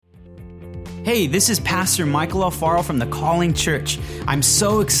Hey, this is Pastor Michael Alfaro from the Calling Church. I'm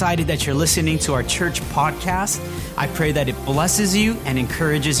so excited that you're listening to our church podcast. I pray that it blesses you and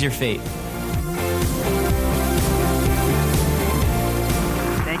encourages your faith.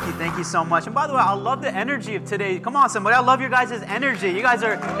 Thank you so much. And by the way, I love the energy of today. Come on, somebody. I love your guys' energy. You guys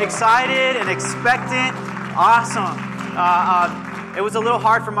are excited and expectant. Awesome. It was a little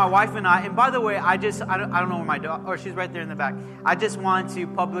hard for my wife and I. And by the way, I don't know where my daughter, or she's right there in the back. I just want to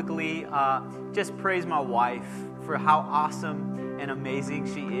publicly just praise my wife for how awesome and amazing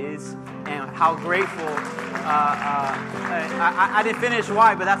she is, and how grateful. I didn't finish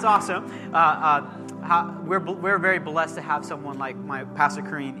why, but that's awesome. We're very blessed to have someone like my Pastor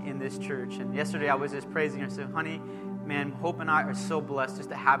Kareen in this church. And yesterday I was just praising her. I said, honey, man, Hope and I are so blessed just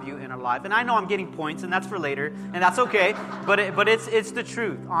to have you in our life. And I know I'm getting points, and that's for later, and that's okay. But it's the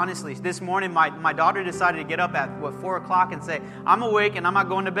truth, honestly. This morning, my daughter decided to get up at 4 o'clock and say, I'm awake and I'm not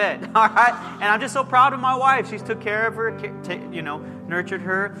going to bed. All right, and I'm just so proud of my wife. She's took care of her, nurtured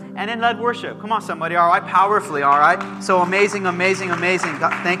her, and then led worship. Come on, somebody, all right, powerfully, all right. So amazing.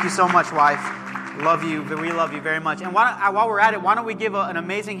 God, thank you so much, wife. Love you. We love you very much. And while we're at it, why don't we give an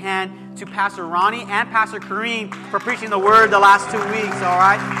amazing hand to Pastor Ronnie and Pastor Kareen for preaching the word the last 2 weeks, all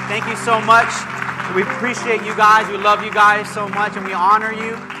right? Thank you so much. We appreciate you guys. We love you guys so much, and we honor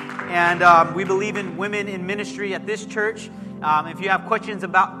you. And we believe in women in ministry at this church. If you have questions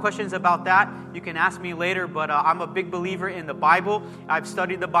about that, you can ask me later, but I'm a big believer in the Bible. I've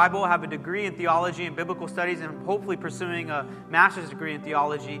studied the Bible. I have a degree in theology and biblical studies, and I'm hopefully pursuing a master's degree in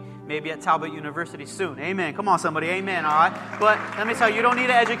theology, maybe at Talbot University soon. Amen. Come on, somebody. Amen. All right. But let me tell you, you don't need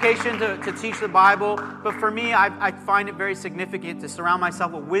an education to teach the Bible. But for me, I find it very significant to surround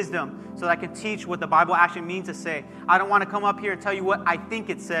myself with wisdom so that I can teach what the Bible actually means to say. I don't want to come up here and tell you what I think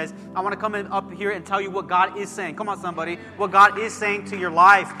it says. I want to come up here and tell you what God is saying. Come on, somebody. What God is saying to your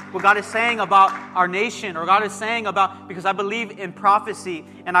life. What God is saying about our nation. Or God is saying about, because I believe in prophecy.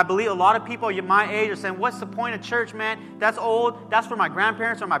 And I believe a lot of people my age are saying, what's the point of church, man? That's old. That's for my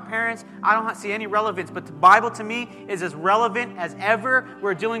grandparents or my parents. I don't see any relevance. But the Bible to me is as relevant as ever.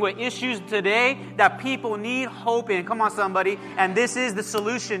 We're dealing with issues today that people need hope in. Come on, somebody. And this is the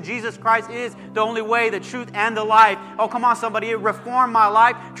solution. Jesus Christ is the only way, the truth, and the life. Oh, come on, somebody. It reformed my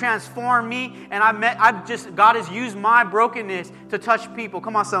life, transformed me, and God has used my brokenness to touch people.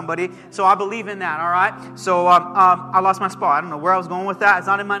 Come on, somebody. So I believe in that, all right? So I lost my spot. I don't know where I was going with that. It's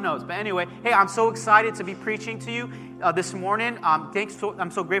not in my notes. But anyway, hey, I'm so excited to be preaching to you this morning.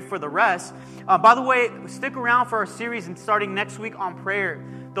 I'm so grateful for the rest. By the way, stick around for our series and starting next week on prayer.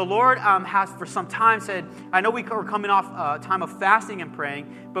 The Lord has for some time said, I know we are coming off a time of fasting and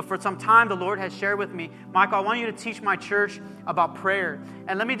praying, but for some time the Lord has shared with me, Michael, I want you to teach my church about prayer.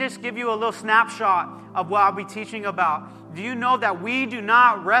 And let me just give you a little snapshot of what I'll be teaching about. Do you know that we do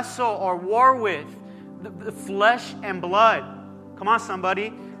not wrestle or war with the flesh and blood? Come on,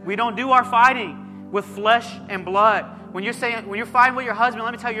 somebody. We don't do our fighting with flesh and blood. When you're fighting with your husband,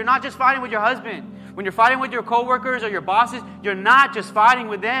 let me tell you, you're not just fighting with your husband. When you're fighting with your coworkers or your bosses, you're not just fighting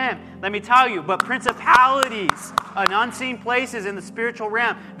with them. Let me tell you, but principalities and unseen places in the spiritual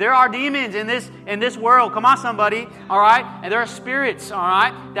realm. There are demons in this world. Come on, somebody. All right? And there are spirits, all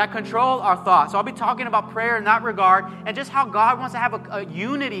right, that control our thoughts. So I'll be talking about prayer in that regard and just how God wants to have a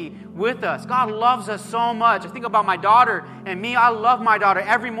unity with us. God loves us so much. I think about my daughter and me. I love my daughter.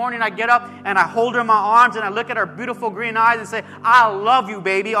 Every morning I get up and I hold her in my arms and I look at her beautiful green eyes and say, I love you,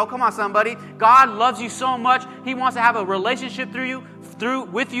 baby. Oh, come on, somebody. God loves you so much. He wants to have a relationship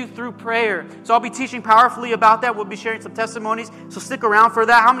with you through prayer. So I'll be teaching powerfully about that. We'll be sharing some testimonies. So stick around for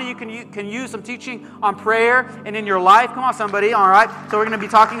that. How many of you can use some teaching on prayer and in your life? Come on, somebody. All right. So we're going to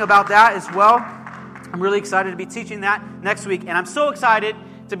be talking about that as well. I'm really excited to be teaching that next week. And I'm so excited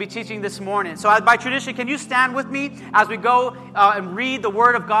to be teaching this morning. So by tradition, can you stand with me as we go and read the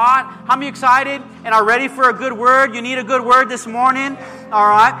Word of God? How many excited and are ready for a good word? You need a good word this morning? All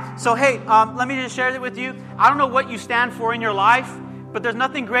right. So hey, let me just share it with you. I don't know what you stand for in your life, but there's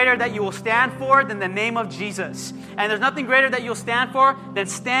nothing greater that you will stand for than the name of Jesus. And there's nothing greater that you'll stand for than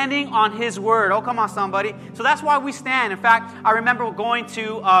standing on His Word. Oh, come on, somebody. So that's why we stand. In fact, I remember going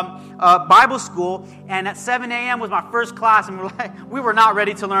to Bible school, and at 7 a.m. was my first class, and we were not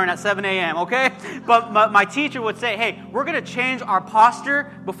ready to learn at 7 a.m., okay? But my teacher would say, hey, we're going to change our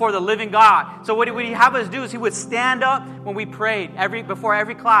posture before the living God. So what he'd have us do is he would stand up when we prayed before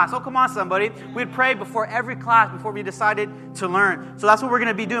every class. Oh, come on, somebody. We'd pray before every class before we decided to learn. So that's what we're going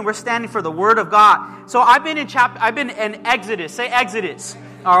to be doing. We're standing for the Word of God. So I've been in Exodus. Say Exodus.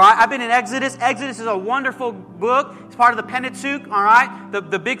 All right, I've been in Exodus. Exodus is a wonderful book. It's part of the Pentateuch, all right,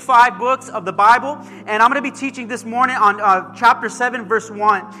 the big 5 books of the Bible. And I'm going to be teaching this morning on chapter 7, verse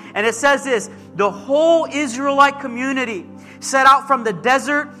 1. And it says this: the whole Israelite community set out from the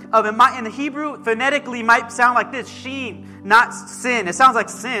desert of, in the Hebrew, phonetically might sound like this: sheen, not sin. It sounds like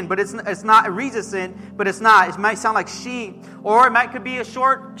sin, but it's not. It reads as sin, but it's not. It might sound like sheen. Or it could be a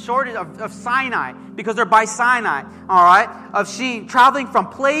shortage of Sinai, because they're by Sinai, all right, of sheen, traveling from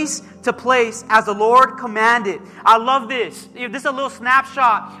place to place as the Lord commanded. I love this. This is a little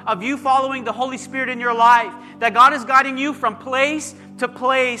snapshot of you following the Holy Spirit in your life, that God is guiding you from place to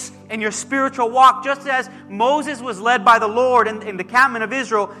place in your spiritual walk, just as Moses was led by the Lord in the campment of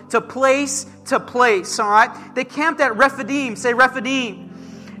Israel to place, all right? They camped at Rephidim, say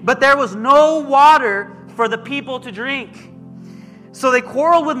Rephidim, but there was no water for the people to drink. So they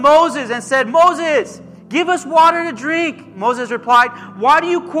quarreled with Moses and said, "Moses, give us water to drink." Moses replied, "Why do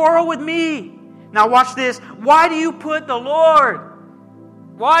you quarrel with me?" Now watch this. Why do you put the Lord?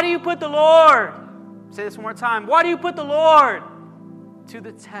 Why do you put the Lord? Say this one more time. Why do you put the Lord to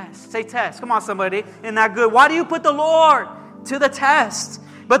the test? Say test. Come on, somebody. Isn't that good? Why do you put the Lord to the test?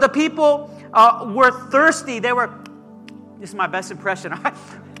 But the people were thirsty. This is my best impression.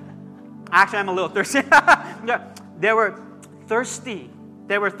 Actually, I'm a little thirsty. They were thirsty.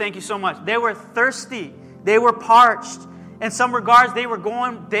 Thank you so much. They were thirsty. They were parched. In some regards, they were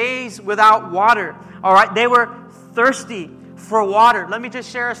going days without water. All right, they were thirsty for water. Let me just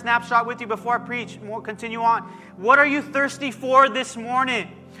share a snapshot with you before I preach. We'll continue on. What are you thirsty for this morning?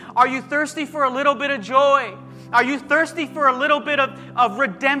 Are you thirsty for a little bit of joy? Are you thirsty for a little bit of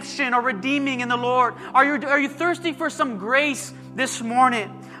redemption or redeeming in the Lord? Are you thirsty for some grace this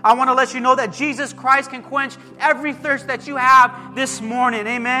morning? I want to let you know that Jesus Christ can quench every thirst that you have this morning.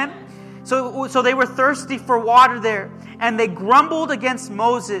 Amen? So they were thirsty for water there, and they grumbled against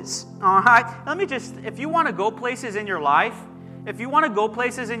Moses. All right? If you want to go places in your life,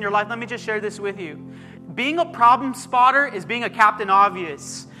 let me just share this with you. Being a problem spotter is being a Captain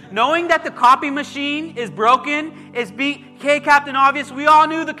Obvious. Knowing that the copy machine is broken is being, hey, Captain Obvious, we all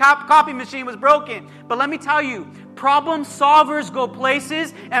knew the copy machine was broken. But let me tell you, problem solvers go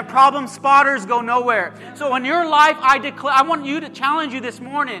places and problem spotters go nowhere. So in your life, I want you to challenge you this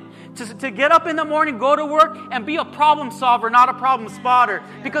morning to get up in the morning, go to work, and be a problem solver, not a problem spotter.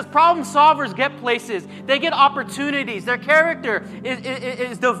 Because problem solvers get places. They get opportunities. Their character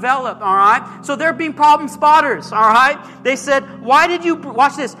is developed, all right? So they're being problem spotters, all right? They said,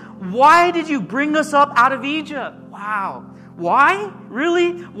 watch this, why did you bring us up out of Egypt? Wow. Why?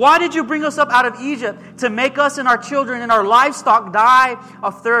 Really? Why did you bring us up out of Egypt to make us and our children and our livestock die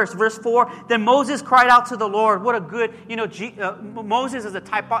of thirst? Verse 4, then Moses cried out to the Lord. What a good, Moses is a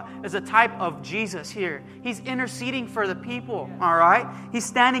type of Jesus here. He's interceding for the people, all right? He's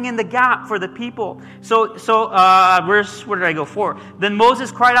standing in the gap for the people. So verse, where did I go? 4. Then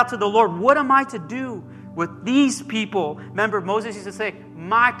Moses cried out to the Lord, what am I to do with these people? Remember, Moses used to say,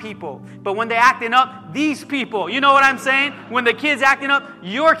 my people. But when they acting up, these people. You know what I'm saying? When the kids acting up,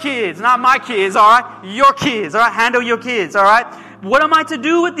 your kids, not my kids, all right? Your kids, all right? Handle your kids, all right? What am I to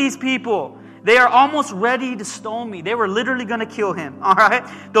do with these people? They are almost ready to stone me. They were literally going to kill him, all right?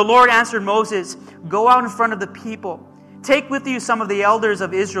 The Lord answered Moses, go out in front of the people. Take with you some of the elders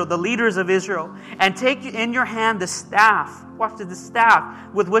of Israel, the leaders of Israel, and take in your hand the staff. Watch this, the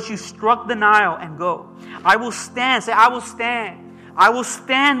staff with which you struck the Nile, and go. I will stand. Say, I will stand. I will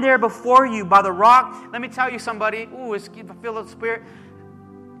stand there before you by the rock. Let me tell you, somebody. Ooh, I feel the Spirit.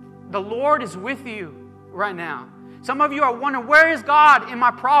 The Lord is with you right now. Some of you are wondering, where is God in my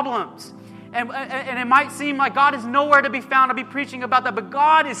problems? And it might seem like God is nowhere to be found. I'll be preaching about that. But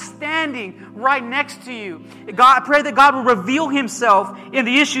God is standing right next to you. I pray that God will reveal Himself in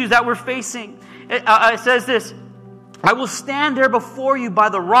the issues that we're facing. It says this, I will stand there before you by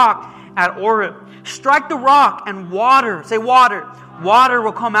the rock at Oreb. Strike the rock and water. Say water. Water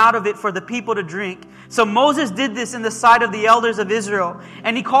will come out of it for the people to drink. So Moses did this in the sight of the elders of Israel.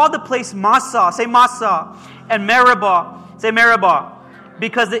 And he called the place Massah. Say Massah. And Meribah. Say Meribah.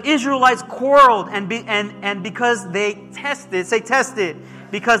 Because the Israelites quarreled and because they tested. Say tested.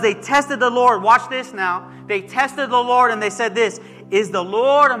 Because they tested the Lord. Watch this now. They tested the Lord and they said this, is the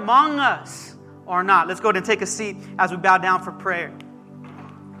Lord among us or not? Let's go ahead and take a seat as we bow down for prayer.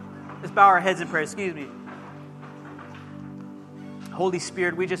 Let's bow our heads in prayer. Excuse me. Holy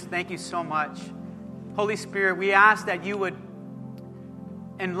Spirit, we just thank you so much. Holy Spirit, we ask that you would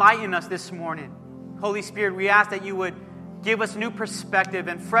enlighten us this morning. Holy Spirit, we ask that you would give us new perspective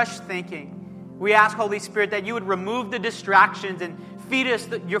and fresh thinking. We ask, Holy Spirit, that you would remove the distractions and Feed us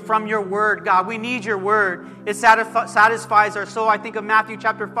from your word, God. We need your word. It satisfies our soul. I think of Matthew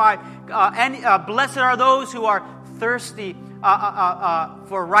chapter 5. Blessed are those who are thirsty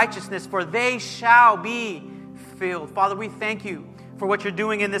for righteousness, for they shall be filled. Father, we thank you for what you're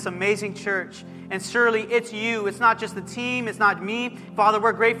doing in this amazing church. And surely it's you. It's not just the team. It's not me. Father,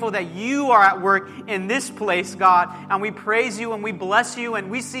 we're grateful that you are at work in this place, God. And we praise you and we bless you.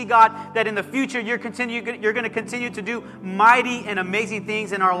 And we see, God, that in the future you're going to continue to do mighty and amazing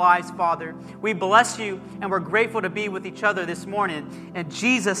things in our lives, Father. We bless you and we're grateful to be with each other this morning. In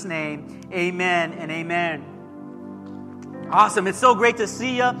Jesus' name, amen and amen. Awesome. It's so great to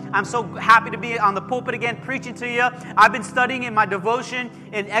see you. I'm so happy to be on the pulpit again, preaching to you. I've been studying in my devotion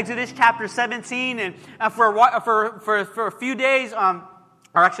in Exodus chapter 17, and for a few days, or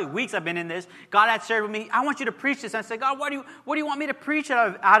actually weeks I've been in this, God had shared with me, I want you to preach this. And I said, God, what do you want me to preach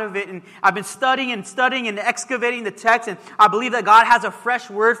out of it? And I've been studying and excavating the text, and I believe that God has a fresh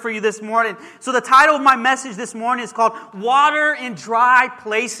word for you this morning. So the title of my message this morning is called Water in Dry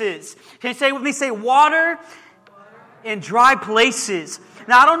Places. Can you say with me, say water in dry places.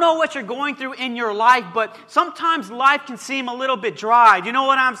 Now, I don't know what you're going through in your life, but sometimes life can seem a little bit dry. Do you know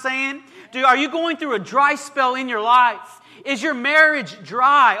what I'm saying? Are you going through a dry spell in your life? Is your marriage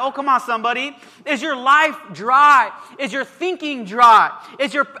dry? Oh, come on, somebody. Is your life dry? Is your thinking dry?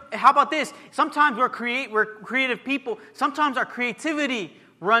 How about this? Sometimes we're creative people. Sometimes our creativity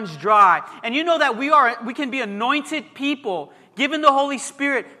runs dry. And you know that we can be anointed people, given the Holy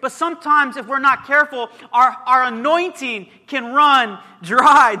Spirit, but sometimes if we're not careful, our anointing can run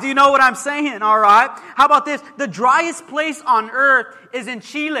dry. Do you know what I'm saying? All right. How about this? The driest place on earth is in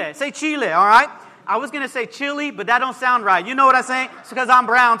Chile. Say Chile, all right? I was going to say Chile, but that don't sound right. You know what I'm saying? It's because I'm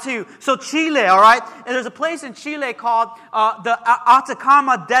brown too. So Chile, all right? And there's a place in Chile called the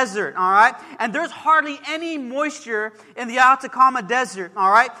Atacama Desert, all right? And there's hardly any moisture in the Atacama Desert,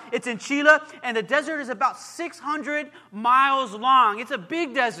 all right? It's in Chile, and the desert is about 600 miles long. It's a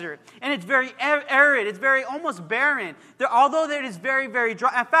big desert, and it's very arid. It's very almost barren. Although it is very, very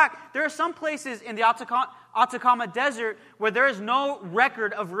dry. In fact, there are some places in the Atacama Desert where there is no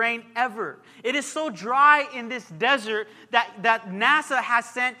record of rain ever. It is so dry in this desert that NASA has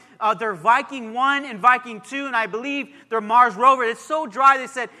sent their Viking 1 and Viking 2, and I believe their Mars rover. It's so dry they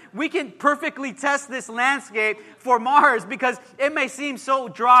said, we can perfectly test this landscape for Mars because it may seem so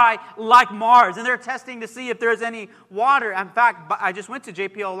dry like Mars. And they're testing to see if there's any water. In fact, I just went to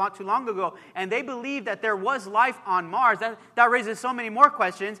JPL not too long ago, and they believe that there was life on Mars. That raises so many more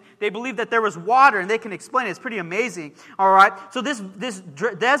questions. They believe that there was water, and they can explain it. It's pretty amazing. All right. So this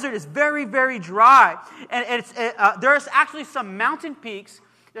desert is very, very dry, and there's actually some mountain peaks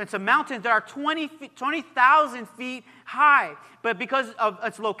and some mountains that are 20,000 feet high. But because of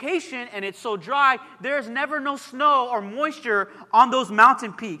its location and it's so dry, there's never no snow or moisture on those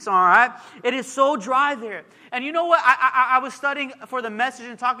mountain peaks, all right? It is so dry there. And you know what? I was studying for the message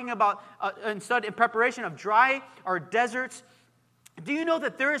and talking about in preparation of dry or deserts. Do you know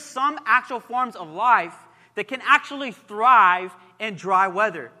that there is some actual forms of life that can actually thrive in dry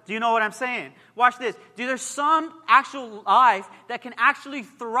weather? Do you know what I'm saying? Watch this. There's some actual life that can actually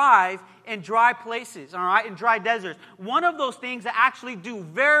thrive in dry places, all right, in dry deserts. One of those things that actually do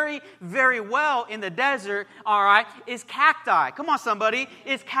very, very well in the desert, all right, is cacti. Come on, somebody.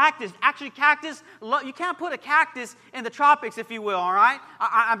 It's cactus. Actually, cactus, you can't put a cactus in the tropics, if you will, all right?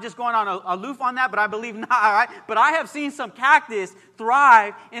 I'm just going on aloof on that, but I believe not, all right? But I have seen some cactus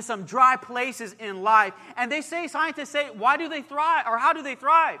thrive in some dry places in life. And scientists say, why do they thrive, or how do they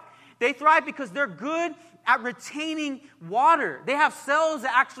thrive? They thrive because they're good at retaining water. They have cells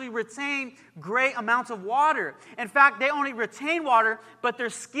that actually retain great amounts of water. In fact, they only retain water, but their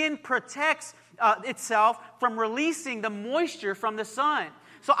skin protects itself from releasing the moisture from the sun.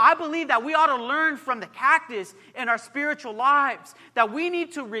 So I believe that we ought to learn from the cactus in our spiritual lives, that we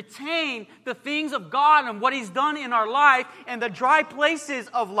need to retain the things of God and what He's done in our life and the dry places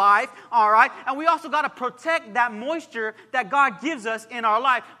of life, all right? And we also got to protect that moisture that God gives us in our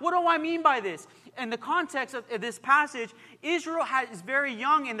life. What do I mean by this? In the context of this passage, Israel is very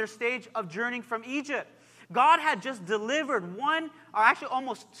young in their stage of journeying from Egypt. God had just delivered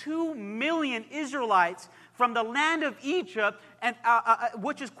almost 2 million Israelites from the land of Egypt, and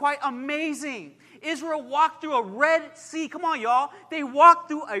which is quite amazing. Israel walked through a Red Sea. Come on, y'all. They walked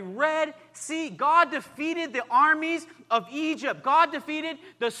through a Red Sea. God defeated the armies of Egypt. God defeated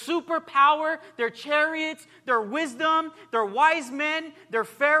the superpower, their chariots, their wisdom, their wise men, their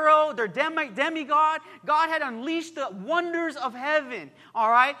Pharaoh, their demigod. God had unleashed the wonders of heaven,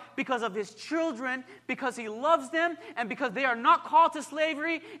 all right, because of His children, because He loves them, and because they are not called to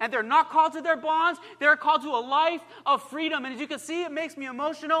slavery, and they're not called to their bonds. They're called to a life of freedom. And as you can see, it makes me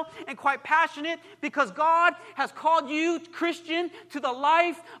emotional and quite passionate because God has called you, Christian, to the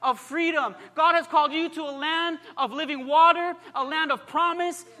life of freedom. God has called you to a land of living water, a land of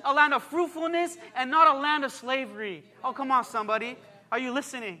promise, a land of fruitfulness, and not a land of slavery. Oh, come on, somebody. Are you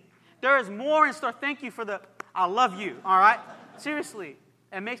listening? There is more in store. Thank you for the I love you, all right? Seriously,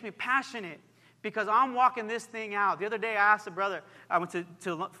 it makes me passionate because I'm walking this thing out. The other day, I asked a brother, I went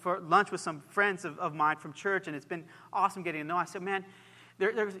for lunch with some friends of mine from church, and it's been awesome getting to know. I said, man,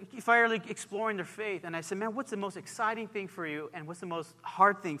 they're finally exploring their faith. And I said, man, what's the most exciting thing for you, and what's the most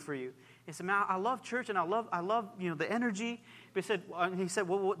hard thing for you? He said, man, I love church, and I love the energy. But he said,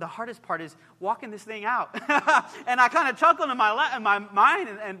 well, the hardest part is walking this thing out. And I kind of chuckled in my mind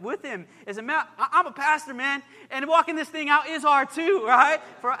and with him. He said, man, I'm a pastor, man, and walking this thing out is hard too, right?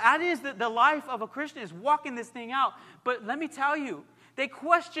 For that is the life of a Christian, is walking this thing out. But let me tell you, they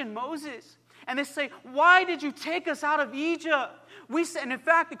question Moses. And they say, why did you take us out of Egypt? And in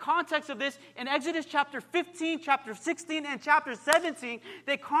fact, the context of this, in Exodus chapter 15, chapter 16, and chapter 17,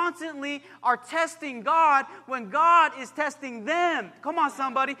 they constantly are testing God when God is testing them. Come on,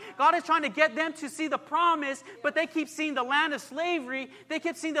 somebody. God is trying to get them to see the promise, but they keep seeing the land of slavery. They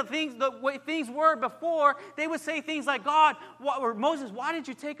keep seeing the way things were before. They would say things like, God, or Moses, why did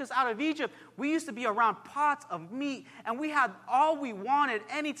you take us out of Egypt? We used to be around pots of meat, and we had all we wanted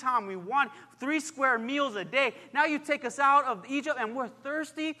anytime we wanted. 3 square meals a day. Now you take us out of Egypt and we're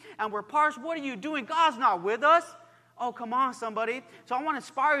thirsty and we're parched. What are you doing? God's not with us. Oh, come on, somebody. So I want to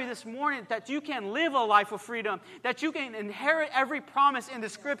inspire you this morning that you can live a life of freedom, that you can inherit every promise in the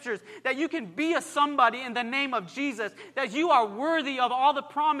Scriptures, that you can be a somebody in the name of Jesus, that you are worthy of all the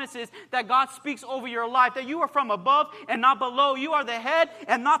promises that God speaks over your life, that you are from above and not below. You are the head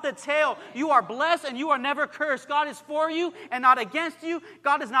and not the tail. You are blessed and you are never cursed. God is for you and not against you.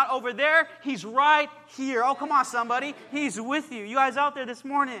 God is not over there. He's right here. Oh, come on, somebody. He's with you. You guys out there this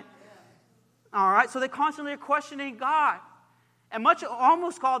morning? All right, so they constantly are questioning God. And much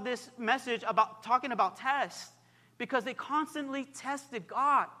almost called this message about talking about tests because they constantly tested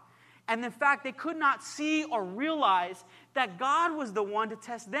God. And in fact, they could not see or realize that God was the one to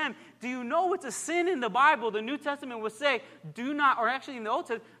test them. Do you know it's a sin in the Bible? The New Testament would say, do not, or actually in the Old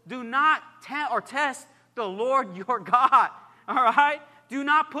Testament, do not test the Lord your God. All right? Do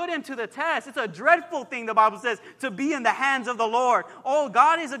not put him to the test. It's a dreadful thing, the Bible says, to be in the hands of the Lord. Oh,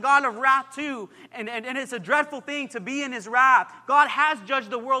 God is a God of wrath too. And it's a dreadful thing to be in his wrath. God has judged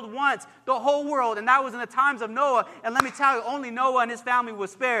the world once, the whole world, and that was in the times of Noah. And let me tell you, only Noah and his family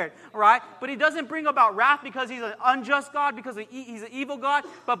was spared, right? But he doesn't bring about wrath because he's an unjust God, because he's an evil God,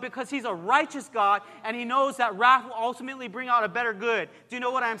 but because he's a righteous God, and he knows that wrath will ultimately bring out a better good. Do you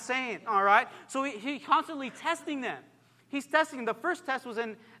know what I'm saying? All right? So he's constantly testing them. He's testing. The first test was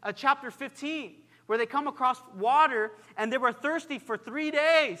in chapter 15, where they come across water, and they were thirsty for 3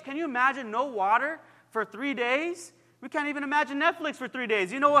 days. Can you imagine no water for 3 days? We can't even imagine Netflix for 3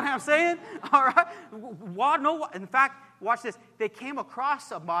 days. You know what I'm saying? All right. In fact, watch this. They came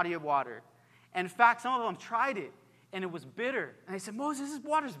across a body of water. And in fact, some of them tried it, and it was bitter. And they said, Moses, this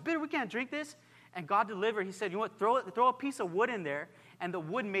water is bitter. We can't drink this. And God delivered. He said, you know what? Throw a piece of wood in there, and the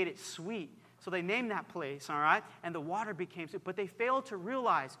wood made it sweet. So they named that place, all right? And the water became sweet. But they failed to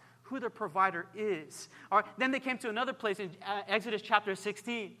realize who their provider is. All right? Then they came to another place in Exodus chapter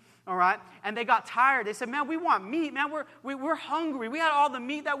 16. All right? And they got tired. They said, man, we want meat. Man, we're hungry. We had all the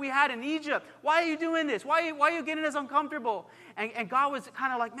meat that we had in Egypt. Why are you doing this? Why are you getting us uncomfortable? And God was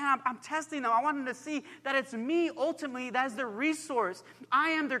kind of like, man, I'm testing them. I want them to see that it's me, ultimately, that is their resource. I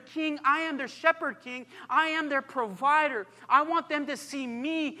am their king. I am their shepherd king. I am their provider. I want them to see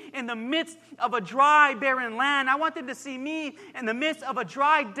me in the midst of a dry, barren land. I want them to see me in the midst of a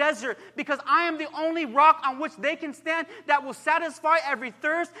dry desert, because I am the only rock on which they can stand that will satisfy every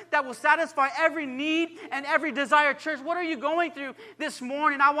thirst, that will satisfy every need and every desire. Church, what are you going through this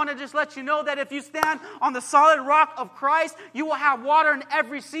morning? I want to just let you know that if you stand on the solid rock of Christ, you will have water in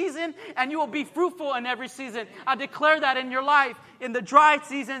every season, and you will be fruitful in every season. I declare that in your life, in the dry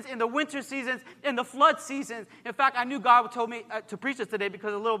seasons, in the winter seasons, in the flood seasons. In fact, I knew God told me to preach this today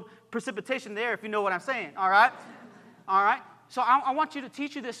because of a little precipitation there, if you know what I'm saying. All right? All right? So I want you to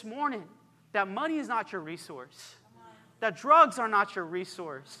teach you this morning that money is not your resource. That drugs are not your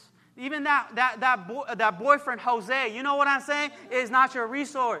resource. Even that boyfriend, Jose, you know what I'm saying, is not your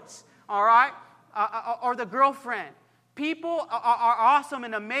resource. All right? Or the girlfriend. People are awesome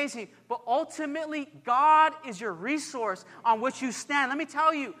and amazing, but ultimately, God is your resource on which you stand. Let me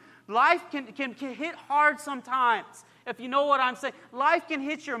tell you, life can hit hard sometimes. If you know what I'm saying. Life can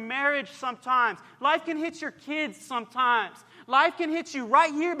hit your marriage sometimes. Life can hit your kids sometimes. Life can hit you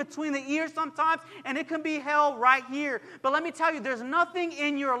right here between the ears sometimes, and it can be hell right here. But let me tell you, there's nothing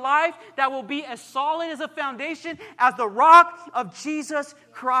in your life that will be as solid as a foundation as the rock of Jesus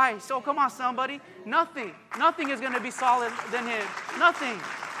Christ. Oh, come on, somebody. Nothing. Nothing is going to be solid than Him. Nothing.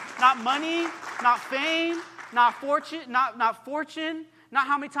 Not money, not fame, not fortune, not fortune, not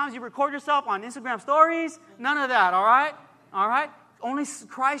how many times you record yourself on Instagram stories. None of that, all right? All right? Only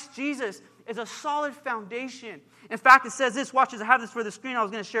Christ Jesus is a solid foundation. In fact, it says this. Watch this. I have this for the screen. I was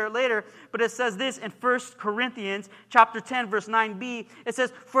going to share it later. But it says this in 1 Corinthians chapter 10, verse 9b. It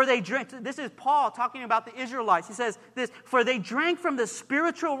says, for they drank. This is Paul talking about the Israelites. He says this, for they drank from the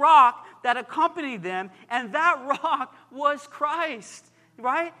spiritual rock that accompanied them, and that rock was Christ.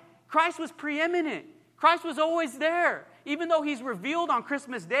 Right? Christ was preeminent. Christ was always there. Even though He's revealed on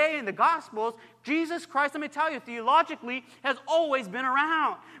Christmas Day in the Gospels, Jesus Christ, let me tell you, theologically, has always been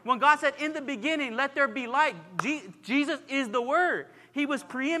around. When God said, in the beginning, let there be light, Jesus is the Word. He was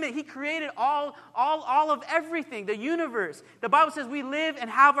preeminent. He created all of everything, the universe. The Bible says we live and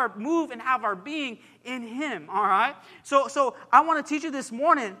have our move and have our being in Him, all right? So I want to teach you this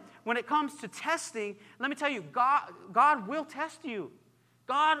morning, when it comes to testing, let me tell you, God will test you.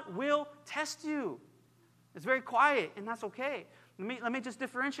 God will test you. It's very quiet, and that's okay. Let me just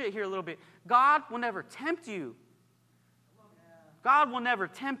differentiate here a little bit. God will never tempt you. God will never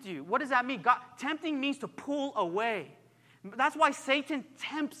tempt you. What does that mean? Tempting means to pull away. That's why Satan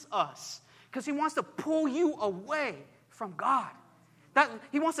tempts us, because he wants to pull you away from God.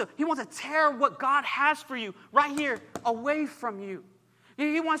 He wants to tear what God has for you right here away from you.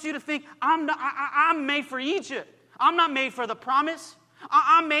 He wants you to think, I'm made for Egypt. I'm not made for the promise.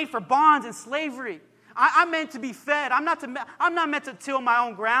 I'm made for bonds and slavery. I'm meant to be fed. I'm not meant to till my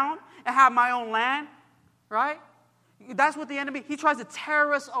own ground and have my own land, right? That's what the enemy, he tries to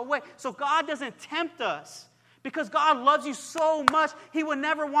tear us away. So God doesn't tempt us because God loves you so much, He would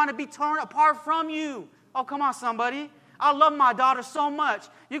never want to be torn apart from you. Oh, come on, somebody. I love my daughter so much.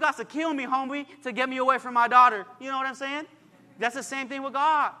 You got to kill me, homie, to get me away from my daughter. You know what I'm saying? That's the same thing with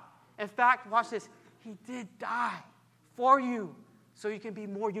God. In fact, watch this. He did die for you so you can be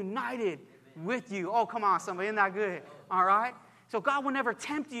more united with you. Oh, come on, somebody. Isn't that good? All right? So God will never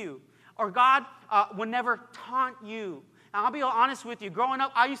tempt you, or God will never taunt you. Now, I'll be honest with you. Growing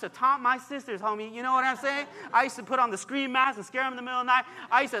up, I used to taunt my sisters, homie. You know what I'm saying? I used to put on the scream mask and scare them in the middle of the night.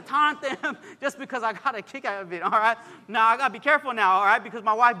 I used to taunt them just because I got a kick out of it, all right? Now, I got to be careful now, all right? Because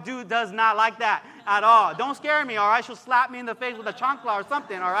my wife does not like that at all. Don't scare me, all right? She'll slap me in the face with a chancla or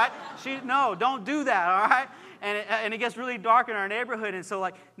something, all right? No, don't do that, all right? And it gets really dark in our neighborhood, and so,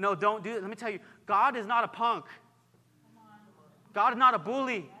 like, no, don't do it. Let me tell you, God is not a punk. God is not a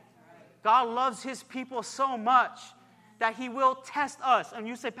bully. God loves His people so much that He will test us. And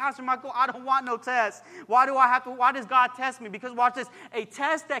you say, Pastor Michael, I don't want no test. Why does God test me? Because watch this, a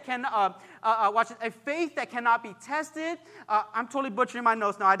test that can, watch this, a faith that cannot be tested. I'm totally butchering my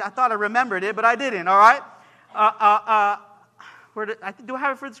notes now. I thought I remembered it, but I didn't, all right? Do I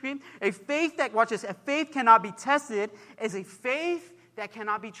have it for the screen? A faith that, watch this, a faith cannot be tested is a faith that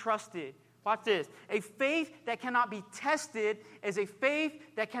cannot be trusted. Watch this. A faith that cannot be tested is a faith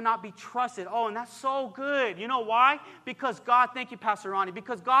that cannot be trusted. Oh, and that's so good. You know why? Because God, thank you, Pastor Ronnie,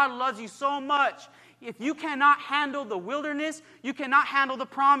 because God loves you so much. If you cannot handle the wilderness, you cannot handle the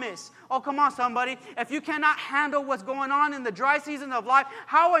promise. Oh, come on, somebody. If you cannot handle what's going on in the dry season of life,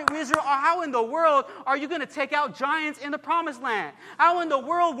 how in Israel, or how in the world are you going to take out giants in the promised land? How in the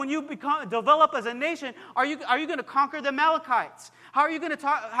world, when you develop as a nation, are you going to conquer the Amalekites? How are you going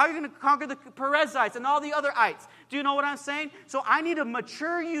to conquer the Perizzites and all the other ites? Do you know what I'm saying? So I need to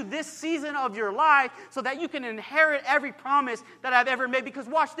mature you this season of your life so that you can inherit every promise that I've ever made. Because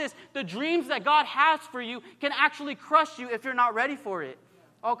watch this, the dreams that God has for you can actually crush you if you're not ready for it.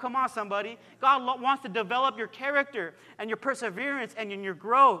 Oh, come on, somebody. God wants to develop your character and your perseverance and in your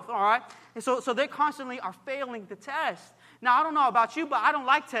growth, all right? And so they constantly are failing the test. Now, I don't know about you, but I don't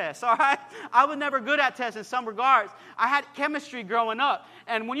like tests, all right? I was never good at tests in some regards. I had chemistry growing up,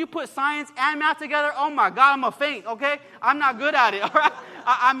 and when you put science and math together, oh, my God, I'm a faint, okay? I'm not good at it, all right?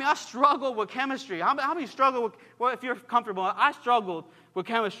 I struggle with chemistry. How many struggle with, well, if you're comfortable, I struggled with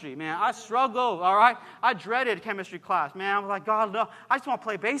chemistry, man. I struggled, all right? I dreaded chemistry class, man. I was like, God, no, I just want to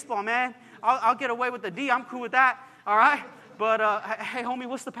play baseball, man. I'll get away with the D. I'm cool with that, all right? But, hey, homie,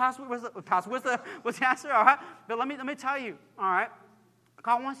 what's the password? What's the answer? All right? But let me tell you, all right?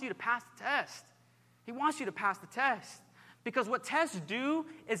 God wants you to pass the test. He wants you to pass the test. Because what tests do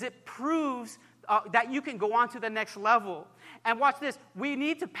is it proves that you can go on to the next level. And watch this. We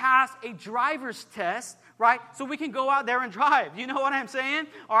need to pass a driver's test, right? So we can go out there and drive. You know what I'm saying?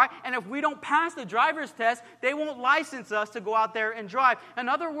 All right? And if we don't pass the driver's test, they won't license us to go out there and drive. In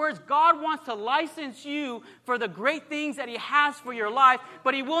other words, God wants to license you for the great things that He has for your life,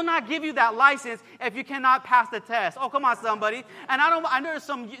 but He will not give you that license if you cannot pass the test. Oh, come on, somebody. And I know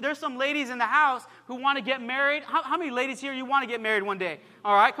there's some ladies in the house who want to get married. How many ladies here, you want to get married one day?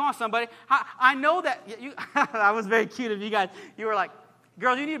 All right? Come on, somebody. I know that you, that was very cute of you guys. You were like,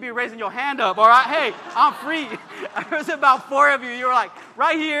 girls, you need to be raising your hand up, all right? Hey, I'm free. There's about 4 of you. You were like,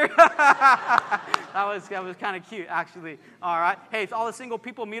 right here. That was kind of cute, actually. All right? Hey, all the single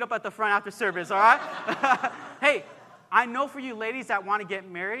people meet up at the front after service, all right? Hey, I know for you ladies that want to get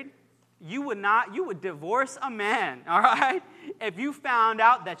married, you would divorce a man, all right? If you found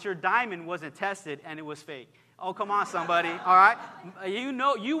out that your diamond wasn't tested and it was fake. Oh, come on, somebody, all right? You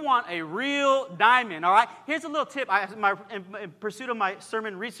know you want a real diamond, all right? Here's a little tip in pursuit of my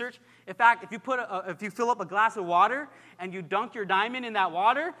sermon research. In fact, if you fill up a glass of water and you dunk your diamond in that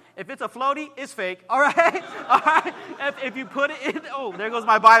water, if it's a floaty, it's fake, all right? All right? If you put it in, oh, there goes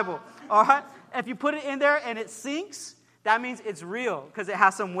my Bible, all right? If you put it in there and it sinks, that means it's real because it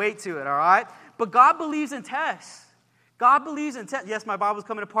has some weight to it, all right? But God believes in tests. God believes in tests. Yes, my Bible's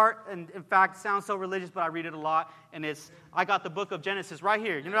coming apart, and in fact, it sounds so religious, but I read it a lot, and I got the book of Genesis right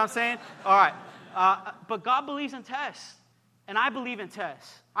here. You know what I'm saying? All right. But God believes in tests, and I believe in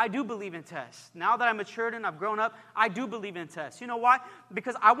tests. I do believe in tests. Now that I'm matured and I've grown up, I do believe in tests. You know why?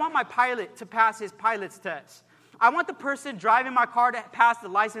 Because I want my pilot to pass his pilot's test. I want the person driving my car to pass the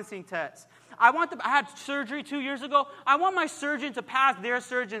licensing test. I had surgery 2 years ago. I want my surgeon to pass their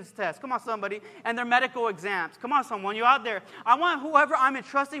surgeon's test. Come on, somebody. And their medical exams. Come on, someone. You out there. I want whoever I'm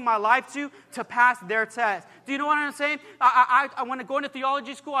entrusting my life to pass their test. Do you know what I'm saying? I when I go into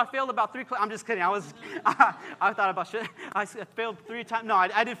theology school, I failed about 3 classes. I'm just kidding. I thought about shit. I failed 3 times. No,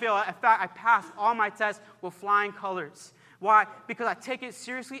 I didn't fail. In fact, I passed all my tests with flying colors. Why? Because I take it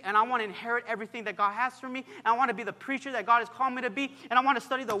seriously, and I want to inherit everything that God has for me, and I want to be the preacher that God has called me to be, and I want to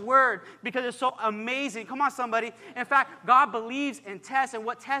study the Word because it's so amazing. Come on, somebody. In fact, God believes in tests, and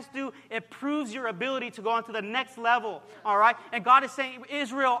what tests do, it proves your ability to go on to the next level, all right? And God is saying,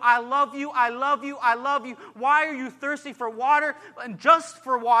 Israel, I love you, I love you, I love you. Why are you thirsty for water? And just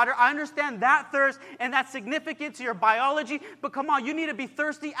for water. I understand that thirst, and that's significant to your biology, but come on, you need to be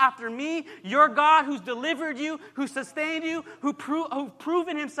thirsty after me, your God who's delivered you, who sustained you, who've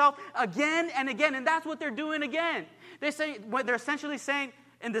proven himself again and again. And that's what they're doing again. What they're essentially saying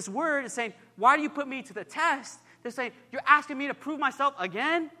in this word is saying, why do you put me to the test? They're saying, you're asking me to prove myself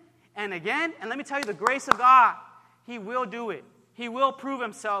again and again. And let me tell you, the grace of God, He will do it. He will prove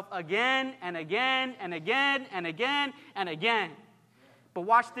Himself again and again and again and again and again. But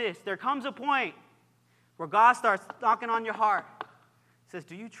watch this. There comes a point where God starts knocking on your heart. He says,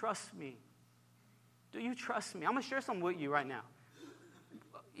 do you trust me? Do you trust me? I'm going to share something with you right now.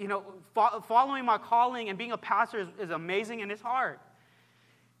 You know, following my calling and being a pastor is amazing, and it's hard.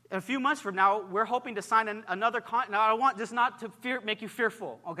 In a few months from now, we're hoping to sign another contract. Now, I want this not to make you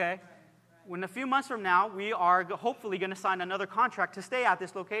fearful, okay? In a few months from now, we are hopefully going to sign another contract to stay at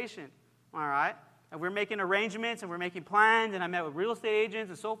this location, all right? And we're making arrangements, and we're making plans, and I met with real estate agents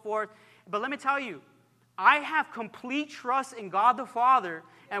and so forth. But let me tell you, I have complete trust in God the Father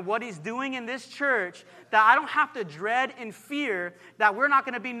and what He's doing in this church that I don't have to dread and fear that we're not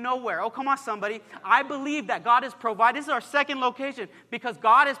going to be nowhere. Oh, come on, somebody. I believe that God has provided. This is our second location because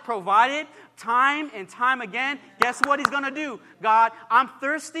God has provided time and time again. Guess what He's going to do? God, I'm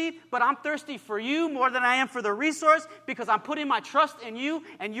thirsty, but I'm thirsty for you more than I am for the resource because I'm putting my trust in you,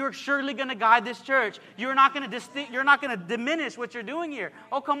 and you're surely going to guide this church. You're not going to diminish what you're doing here.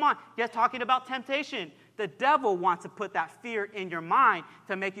 Oh, come on. You're talking about temptation. The devil wants to put that fear in your mind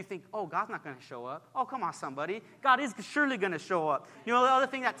to make you think, oh, God's not going to show up. Oh, come on, somebody. God is surely going to show up. You know the other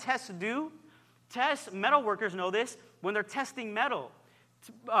thing that tests do? Metal workers know this. When they're testing metal,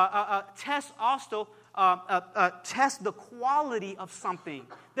 tests also test the quality of something,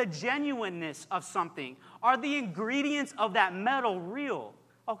 the genuineness of something. Are the ingredients of that metal real?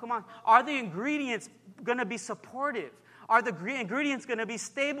 Oh, come on. Are the ingredients going to be supportive? Are the ingredients going to be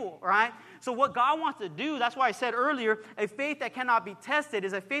stable, right? So what God wants to do, that's why I said earlier, a faith that cannot be tested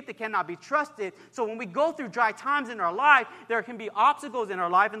is a faith that cannot be trusted. So when we go through dry times in our life, there can be obstacles in our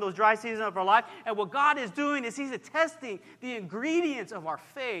life, in those dry seasons of our life. And what God is doing is He's testing the ingredients of our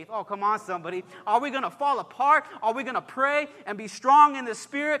faith. Oh, come on, somebody. Are we going to fall apart? Are we going to pray and be strong in the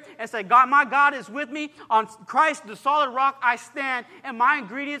Spirit and say, God, my God is with me. On Christ, the solid rock, I stand. And my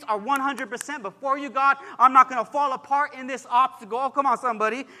ingredients are 100% before you, God. I'm not going to fall apart in this obstacle. Oh, come on,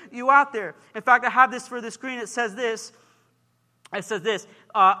 somebody. You out there. In fact, I have this for the screen. It says this. It says this,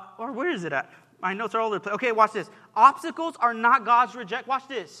 or where is it at? My notes are all over the place. Okay, watch this. Obstacles are not God's reject. Watch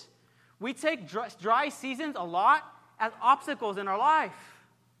this. We take dry seasons a lot as obstacles in our life.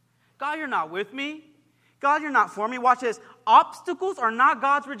 God, you're not with me. God, you're not for me. Watch this. Obstacles are not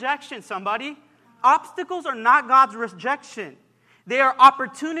God's rejection, somebody. Obstacles are not God's rejection. They are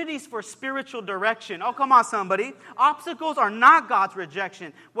opportunities for spiritual direction. Oh, come on, somebody. Obstacles are not God's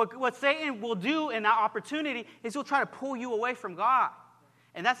rejection. What Satan will do in that opportunity is he'll try to pull you away from God.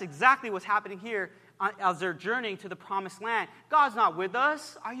 And that's exactly what's happening here as they're journeying to the promised land. God's not with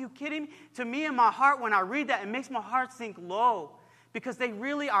us. Are you kidding me? To me, in my heart, when I read that, it makes my heart sink low because they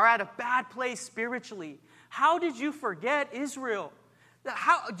really are at a bad place spiritually. How did you forget Israel?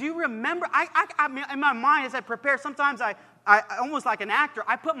 How do you remember? I mean, in my mind, as I prepare, sometimes I almost like an actor,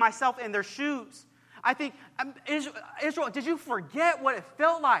 I put myself in their shoes. I think, Israel, did you forget what it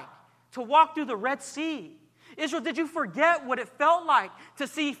felt like to walk through the Red Sea? Israel, did you forget what it felt like to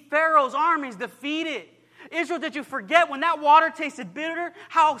see Pharaoh's armies defeated? Israel, did you forget when that water tasted bitter,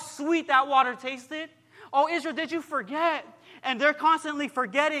 how sweet that water tasted? Oh, Israel, did you forget? And they're constantly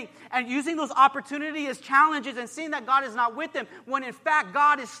forgetting and using those opportunities as challenges and seeing that God is not with them when in fact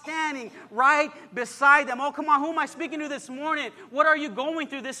God is standing right beside them. Oh, come on, who am I speaking to this morning? What are you going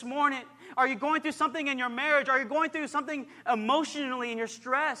through this morning? Are you going through something in your marriage? Are you going through something emotionally in your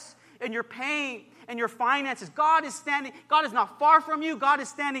stress, in your pain, in your finances? God is standing. God is not far from you. God is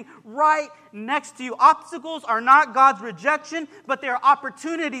standing right next to you. Obstacles are not God's rejection, but they are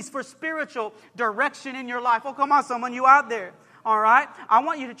opportunities for spiritual direction in your life. Oh, come on, someone, you out there. All right? I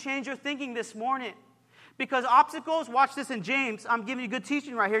want you to change your thinking this morning. Because obstacles, watch this in James. I'm giving you good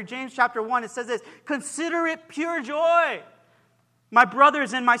teaching right here. James chapter 1, it says this, consider it pure joy. My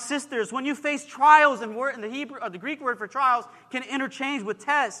brothers and my sisters, when you face trials, and in the Hebrew or the Greek word for trials can interchange with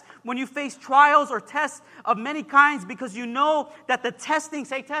tests. When you face trials or tests of many kinds, because you know that the testing,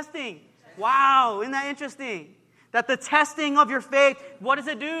 say testing. Wow, isn't that interesting? That the testing of your faith, what does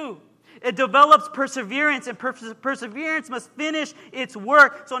it do? It develops perseverance, and perseverance must finish its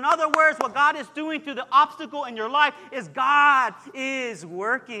work. So in other words, what God is doing through the obstacle in your life is God is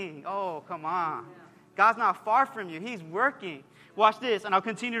working. Oh, come on. God's not far from you. He's working. Watch this, and I'll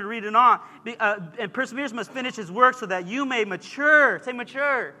continue to read it on. And perseverance must finish his work so that you may mature. Say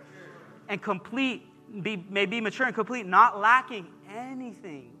mature. And complete. May be mature and complete, not lacking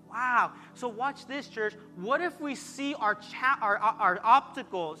anything. Wow. So watch this, church. What if we see our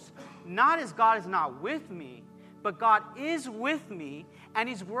obstacles not as God is not with me, but God is with me, and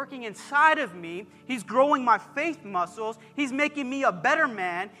he's working inside of me. He's growing my faith muscles. He's making me a better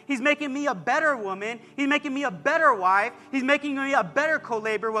man. He's making me a better woman. He's making me a better wife. He's making me a better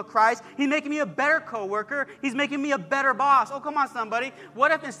co-laborer with Christ. He's making me a better co-worker. He's making me a better boss. Oh, come on, somebody.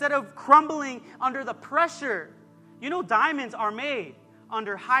 What if instead of crumbling under the pressure, you know diamonds are made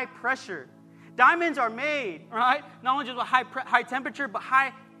under high pressure. Diamonds are made, right? Not only just with high temperature, but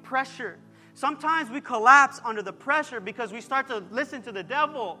high pressure. Sometimes we collapse under the pressure because we start to listen to the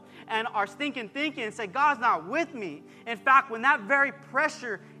devil and our stinking thinking and say, God's not with me. In fact, when that very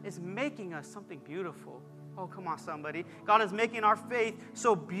pressure is making us something beautiful. Oh, come on, somebody. God is making our faith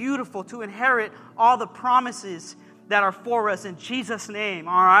so beautiful to inherit all the promises that are for us in Jesus' name,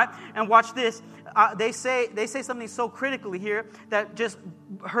 all right? And watch this. They say something so critically here that just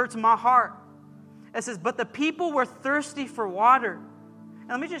hurts my heart. It says, but the people were thirsty for water. And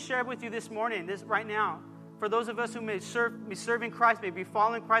let me just share with you this morning, right now, for those of us who may be serving Christ, maybe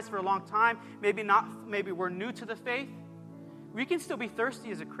following Christ for a long time, maybe we're new to the faith. We can still be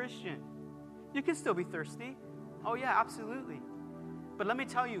thirsty as a Christian. You can still be thirsty. Oh yeah, absolutely. But let me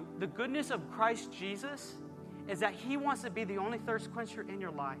tell you, the goodness of Christ Jesus is that he wants to be the only thirst quencher in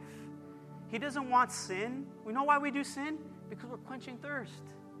your life. He doesn't want sin. We know why we do sin? Because we're quenching thirst.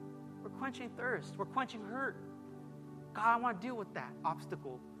 We're quenching thirst. We're quenching hurt. God, I want to deal with that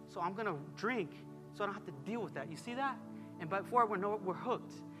obstacle, so I'm going to drink so I don't have to deal with that. You see that? And before we're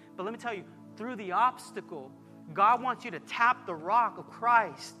hooked. But let me tell you, through the obstacle, God wants you to tap the rock of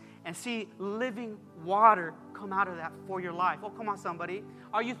Christ and see living water come out of that for your life. Oh, come on, somebody.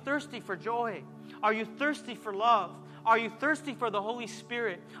 Are you thirsty for joy? Are you thirsty for love? Are you thirsty for the Holy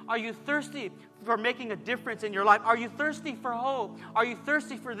Spirit? Are you thirsty for making a difference in your life? Are you thirsty for hope? Are you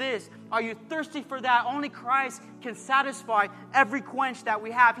thirsty for this? Are you thirsty for that? Only Christ can satisfy every quench that we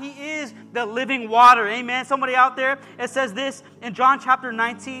have. He is the living water. Amen. Somebody out there, it says this in John chapter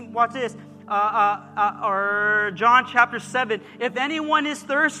 19. Watch this. or John chapter 7, if anyone is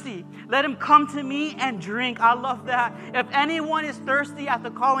thirsty, let him come to me and drink. I love that. If anyone is thirsty at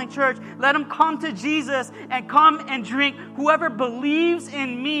the Calling Church, let him come to Jesus and come and drink. Whoever believes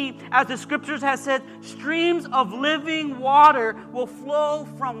in me, as the scriptures has said, streams of living water will flow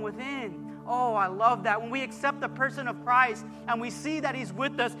from within. Oh, I love that. When we accept the person of Christ and we see that He's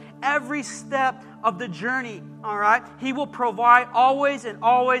with us every step of the journey, all right, He will provide always and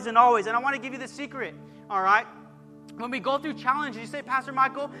always and always. And I want to give you the secret, all right? When we go through challenges, you say, Pastor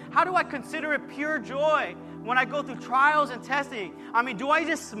Michael, how do I consider it pure joy when I go through trials and testing? I mean, do I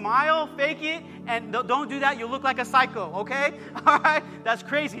just smile, fake it? And don't do that. You look like a psycho, okay? All right? That's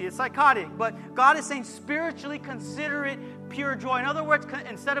crazy. It's psychotic. But God is saying spiritually consider it pure joy. In other words,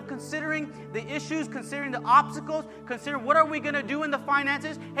 instead of considering the issues, considering the obstacles, consider what are we going to do in the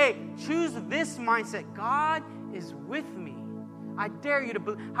finances, hey, choose this mindset. God is with me. I dare you to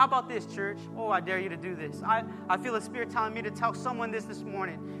believe. How about this, church? Oh, I dare you to do this. I feel the Spirit telling me to tell someone this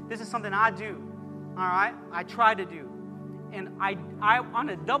morning. This is something I do, all right? I try to do. And I on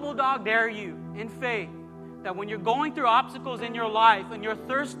a double dog dare you in faith that when you're going through obstacles in your life and you're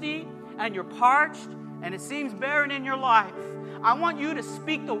thirsty and you're parched and it seems barren in your life, I want you to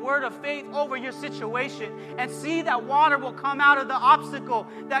speak the word of faith over your situation and see that water will come out of the obstacle,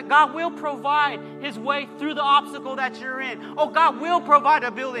 that God will provide His way through the obstacle that you're in. Oh, God will provide a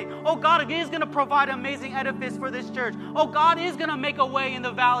building. Oh, God is going to provide an amazing edifice for this church. Oh, God is going to make a way in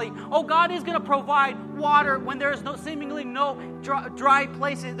the valley. Oh, God is going to provide water when there is seemingly no dry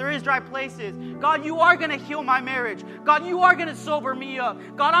places. There is dry places. God, you are going to heal my marriage. God, you are going to sober me up.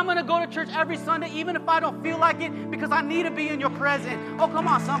 God, I'm going to go to church every Sunday even if I don't feel like it because I need to be in your presence. Oh, come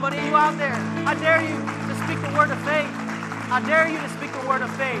on, somebody, you out there. I dare you to speak the word of faith. I dare you to speak the word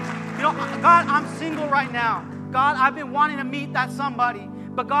of faith. You know, God, I'm single right now. God, I've been wanting to meet that somebody.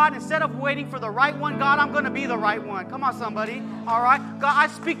 But God, instead of waiting for the right one, God, I'm going to be the right one. Come on, somebody. All right? God, I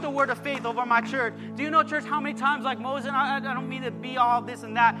speak the word of faith over my church. Do you know, church, how many times like Moses, I don't mean to be all this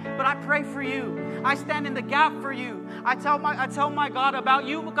and that, but I pray for you. I stand in the gap for you. I tell my God about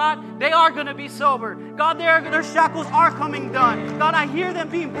you, but God, they are going to be sober. God, their shackles are coming done. God, I hear them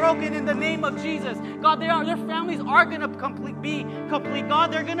being broken in the name of Jesus. God, their families are going to be complete.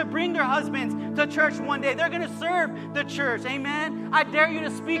 God, they're going to bring their husbands to church one day. They're going to serve the church. Amen? I dare you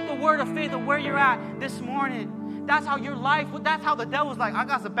to speak the word of faith of where you're at this morning. That's how your life, that's how the devil's like, I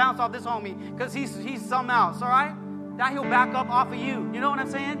got to bounce off this homie because he's something else, all right? That he'll back up off of you. You know what I'm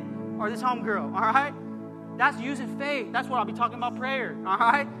saying? Or this homegirl, all right? That's using faith. That's what I'll be talking about prayer, all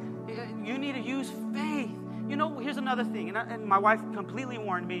right? You need to use faith. You know, here's another thing, and my wife completely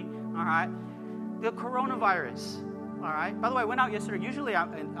warned me, all right? The coronavirus, all right? By the way, I went out yesterday. Usually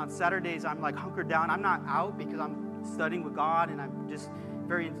on Saturdays, I'm like hunkered down. I'm not out because I'm studying with God and I'm just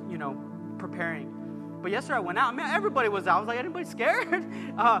very, preparing. But yesterday I went out. Man, everybody was out. I was like, anybody scared?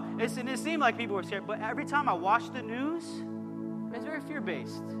 It seemed like people were scared. But every time I watch the news, it's very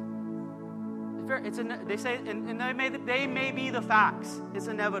fear-based. They say, and they may be the facts. It's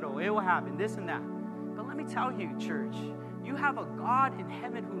inevitable. It will happen. This and that. But let me tell you, church, you have a God in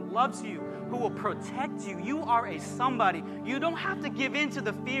heaven who loves you, who will protect you. You are a somebody. You don't have to give in to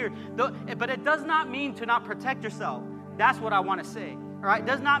the fear. But it does not mean to not protect yourself. That's what I want to say. All right? It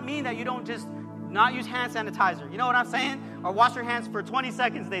does not mean that you don't just not use hand sanitizer. You know what I'm saying? Or wash your hands for 20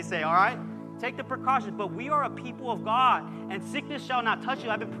 seconds, they say, all right? Take the precautions. But we are a people of God, and sickness shall not touch you.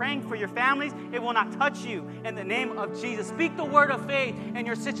 I've been praying for your families. It will not touch you in the name of Jesus. Speak the word of faith in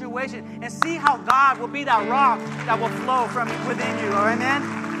your situation and see how God will be that rock that will flow from within you. All right, man?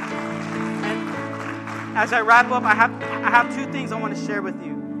 And as I wrap up, I have two things I want to share with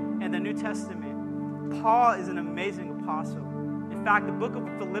you. In the New Testament, Paul is an amazing apostle. In fact, the book of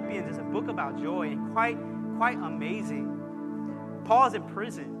Philippians is a book about joy and quite amazing. Paul is in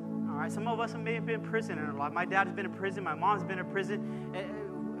prison. All right, some of us may have been in prison in our life. My dad has been in prison. My mom's been in prison.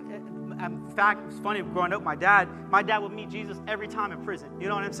 In fact, it's funny, growing up, my dad would meet Jesus every time in prison. You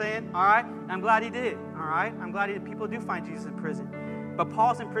know what I'm saying? All right? I'm glad he did. All right? I'm glad people do find Jesus in prison. But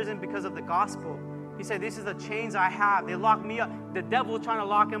Paul's in prison because of the gospel. He said, this is the chains I have. They lock me up. The devil is trying to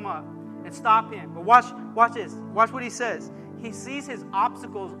lock him up and stop him. But watch this. Watch what he says. He sees his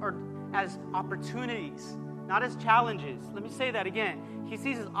obstacles as opportunities, not as challenges. Let me say that again. He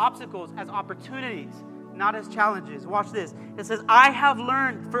sees his obstacles as opportunities, not as challenges. Watch this. It says, I have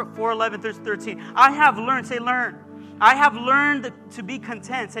learned, 4:11-13. I have learned, say learn. I have learned to be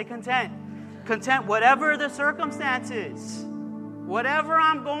content. Say content. Content, whatever the circumstances, whatever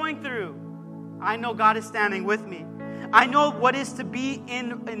I'm going through, I know God is standing with me. I know what is to be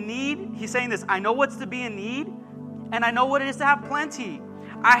in need. He's saying this. I know what's to be in need, and I know what it is to have plenty.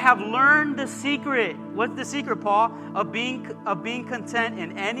 I have learned the secret. What's the secret, Paul? Of being content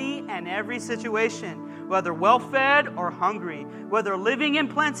in any and every situation, whether well-fed or hungry, whether living in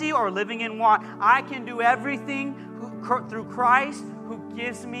plenty or living in want. I can do everything through Christ who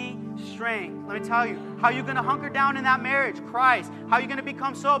gives me strength. Let me tell you, how are you going to hunker down in that marriage? Christ. How are you going to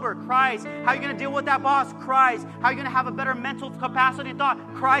become sober? Christ. How are you going to deal with that boss? Christ. How are you going to have a better mental capacity and thought?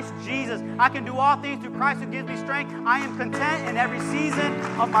 Christ Jesus. I can do all things through Christ who gives me strength. I am content in every season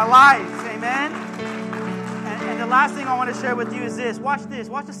of my life. Amen? And the last thing I want to share with you is this. Watch this.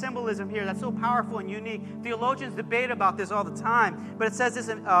 Watch the symbolism here. That's so powerful and unique. Theologians debate about this all the time. But it says this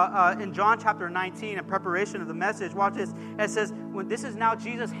in John chapter 19 in preparation of the message. Watch this. It says, this is now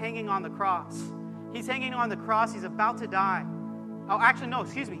Jesus hanging on the cross. He's hanging on the cross. He's about to die. Oh, actually, no,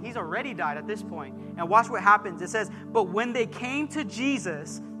 excuse me. He's already died at this point. And watch what happens. It says, but when they came to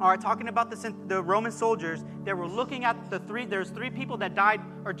Jesus, all right, talking about the Roman soldiers, they were looking at there's three people that died,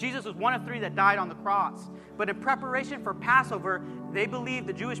 or Jesus was one of three that died on the cross. But in preparation for Passover,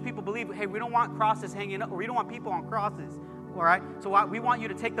 the Jewish people believed, hey, we don't want crosses hanging up, or we don't want people on crosses. All right, so we want you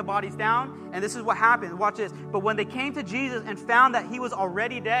to take the bodies down, and this is what happened. Watch this. But when they came to Jesus and found that he was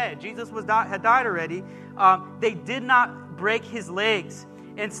already dead, Jesus had died already, they did not break his legs.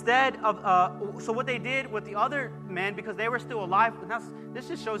 Instead of, so what they did with the other men, because they were still alive, this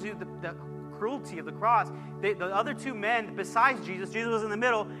just shows you the cruelty of the cross. The other two men, besides Jesus was in the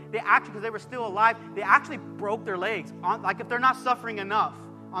middle, they actually, because they were still alive, they actually broke their legs. Like if they're not suffering enough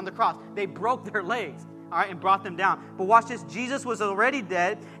on the cross, they broke their legs. All right, and brought them down. But watch this. Jesus was already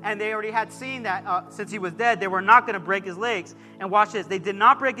dead, and they already had seen that since he was dead, they were not going to break his legs. And watch this. They did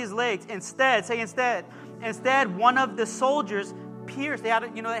not break his legs. Instead, one of the soldiers pierced. They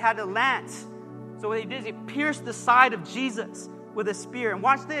had a lance. So what they did is he pierced the side of Jesus with a spear. And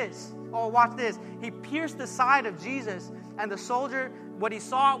watch this. Oh, watch this. He pierced the side of Jesus, and the soldier, what he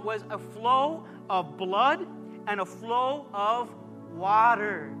saw was a flow of blood and a flow of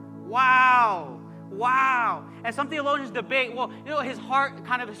water. Wow. And some theologians debate, his heart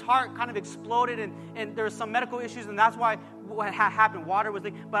kind of exploded, and there were some medical issues, and that's why what had happened, water was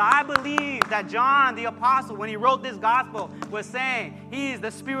leaking. But I believe that John the apostle, when he wrote this gospel, was saying he is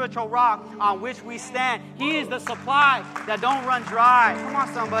the spiritual rock on which we stand. He is the supply that don't run dry. Come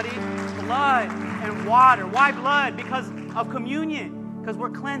on, somebody. Blood and water. Why blood? Because of communion. Because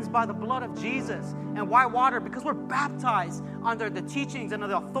we're cleansed by the blood of Jesus. And why water? Because we're baptized under the teachings and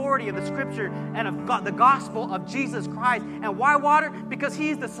the authority of the Scripture and of God, the gospel of Jesus Christ. And why water? Because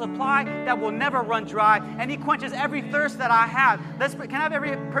He's the supply that will never run dry, and He quenches every thirst that I have. Can I have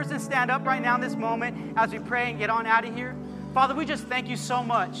every person stand up right now in this moment as we pray and get on out of here? Father, we just thank You so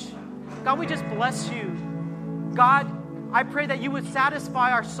much. God, we just bless You. God, I pray that You would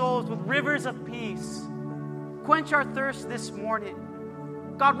satisfy our souls with rivers of peace. Quench our thirst this morning.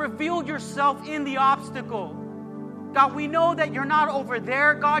 God, reveal Yourself in the obstacle. God, we know that You're not over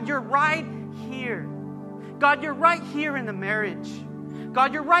there. God, You're right here. God, You're right here in the marriage.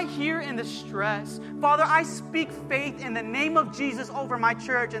 God, You're right here in the stress. Father, I speak faith in the name of Jesus over my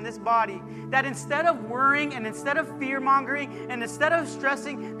church and this body, that instead of worrying and instead of fear-mongering and instead of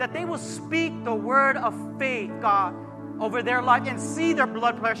stressing, that they will speak the word of faith, God, over their life, and see their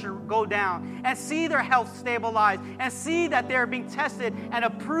blood pressure go down, and see their health stabilize, and see that they're being tested and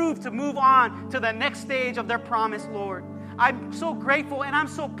approved to move on to the next stage of their promise, Lord. I'm so grateful and I'm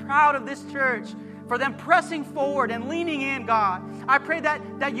so proud of this church for them pressing forward and leaning in, God. I pray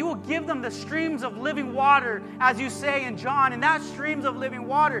that You will give them the streams of living water, as You say in John, and that streams of living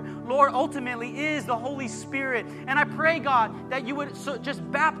water, Lord, ultimately is the Holy Spirit. And I pray, God, that You would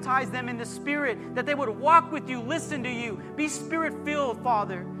just baptize them in the Spirit, that they would walk with You, listen to You, be Spirit-filled,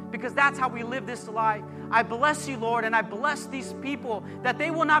 Father, because that's how we live this life. I bless You, Lord, and I bless these people, that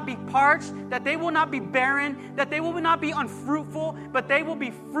they will not be parched, that they will not be barren, that they will not be unfruitful, but they will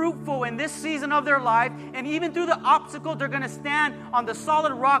be fruitful in this season of their life. And even through the obstacles, they're going to stand on the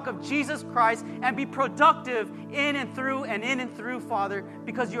solid rock of Jesus Christ and be productive in and through, Father,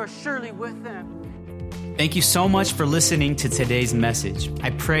 because You are surely with them. Thank you so much for listening to today's message. I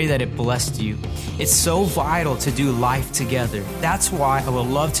pray that it blessed you. It's so vital to do life together. That's why I would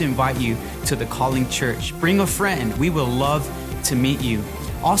love to invite you to the Calling Church. Bring a friend. We will love to meet you.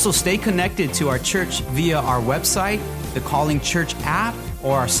 Also, stay connected to our church via our website, the Calling Church app,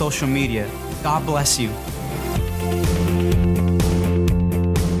 or our social media. God bless you.